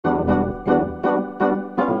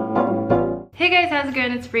Hey guys, how's it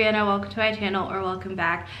going? It's Brianna. Welcome to my channel, or welcome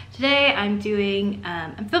back. Today I'm doing,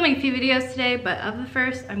 I'm filming a few videos today, but of the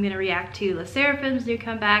first, I'm gonna react to Seraphim's new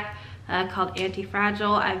comeback called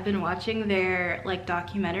Antifragile. I've been watching their like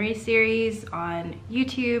documentary series on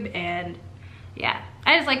YouTube, and yeah,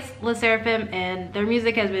 I just like Seraphim, and their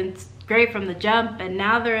music has been great from the jump, and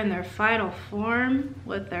now they're in their final form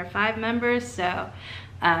with their 5 members. So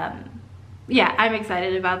yeah, I'm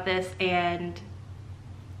excited about this, and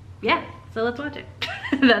yeah, so let's watch it.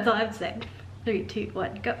 That's all I have to say. 3, 2,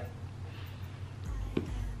 1, go.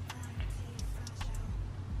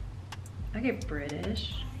 Okay,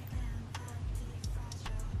 British.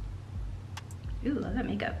 Ooh, love that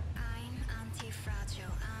makeup.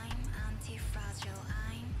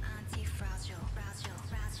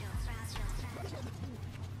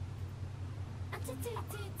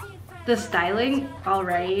 The styling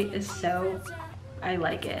already is so, I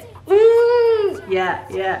like it. Ooh, yeah.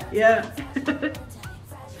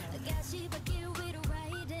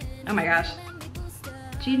 Oh my gosh,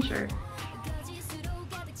 jean shirt.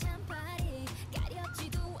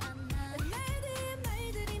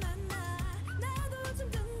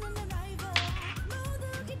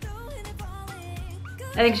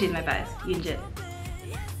 I think she's my bias, Yoonjin.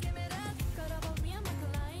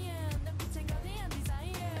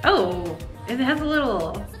 Oh, it has a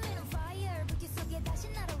little,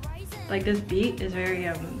 like this beat is very,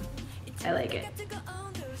 I like it.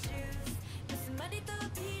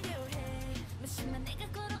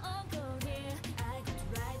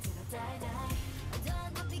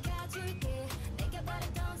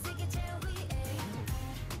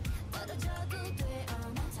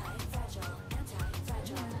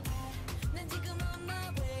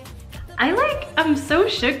 I'm so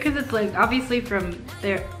shook because it's like obviously from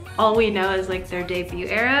their, all we know is like their debut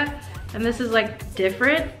era, and this is like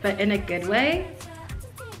different but in a good way,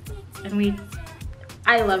 and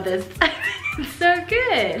I love this. It's so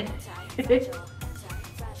good. And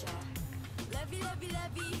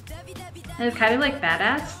it's kind of like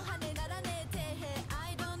badass.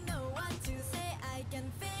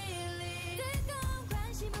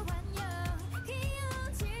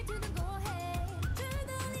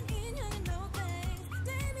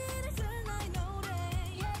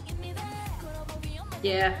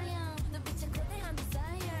 Yeah.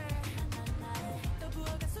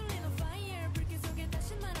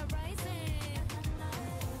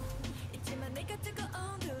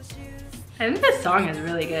 I think this song is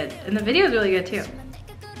really good, and the video is really good too.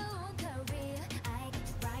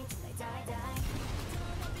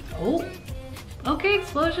 Oh, okay,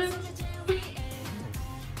 explosions.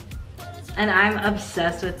 And I'm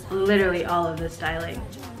obsessed with literally all of the styling.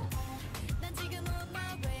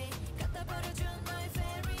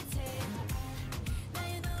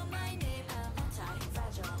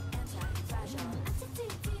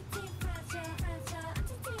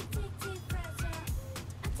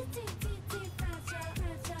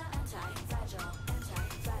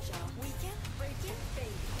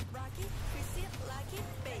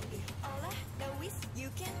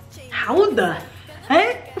 How the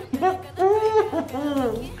heck?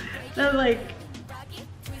 That's like,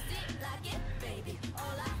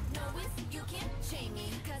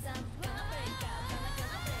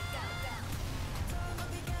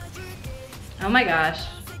 oh my gosh.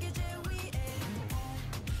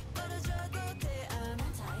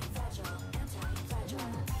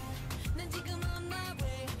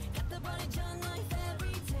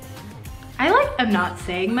 I'm not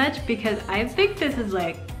saying much because I think this is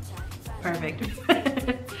like perfect.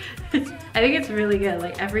 I think it's really good,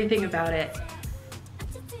 like everything about it.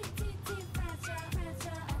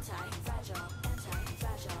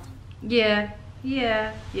 Yeah.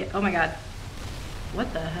 Oh my god.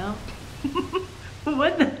 What the hell?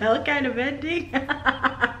 What the hell kind of ending?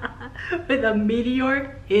 With a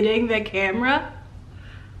meteor hitting the camera?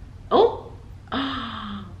 Oh!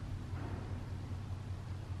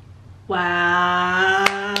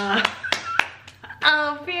 Wow.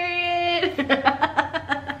 Oh, period.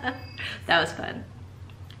 That was fun.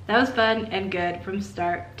 That was fun and good from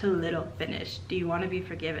start to little finish. Do you want to be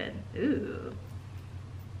forgiven? Ooh.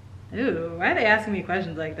 Ooh, why are they asking me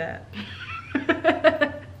questions like that?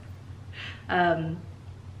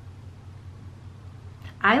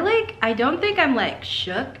 I don't think I'm like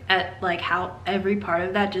shook at like how every part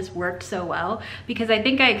of that just worked so well, because I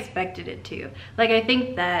think I expected it to. Like I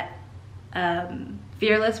think that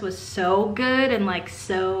Fearless was so good, and like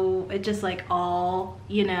so it just like all,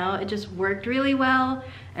 you know, it just worked really well.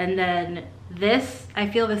 And then this, I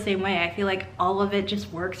feel the same way. I feel like all of it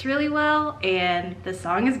just works really well, and the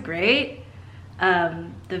song is great.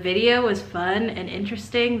 the video was fun and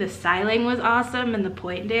interesting. The styling was awesome and the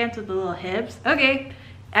point dance with the little hips. Okay,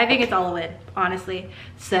 I think it's all a win, honestly.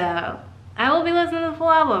 So I will be listening to the full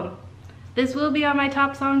album. This will be on my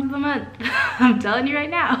top songs of the month. I'm telling you right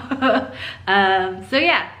now. So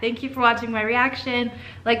yeah, thank you for watching my reaction.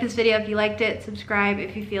 Like this video if you liked it, subscribe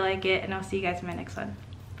if you feel like it, and I'll see you guys in my next one.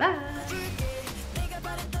 Bye.